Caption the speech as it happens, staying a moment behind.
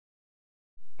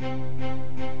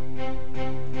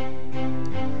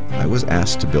I was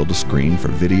asked to build a screen for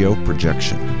video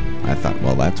projection. I thought,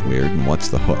 well, that's weird, and what's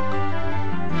the hook?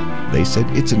 They said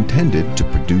it's intended to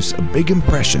produce a big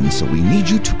impression, so we need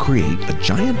you to create a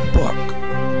giant book.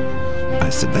 I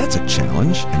said, that's a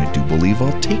challenge, and I do believe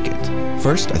I'll take it.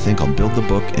 First, I think I'll build the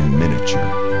book in miniature.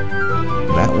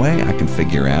 That way, I can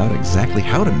figure out exactly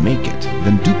how to make it,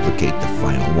 then duplicate the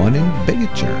final one in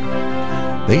Bigature.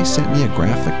 They sent me a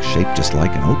graphic shaped just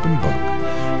like an open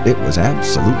book. It was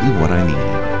absolutely what I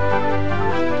needed.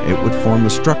 It would form the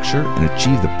structure and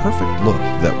achieve the perfect look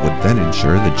that would then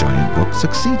ensure the giant book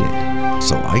succeeded.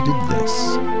 So I did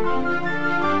this.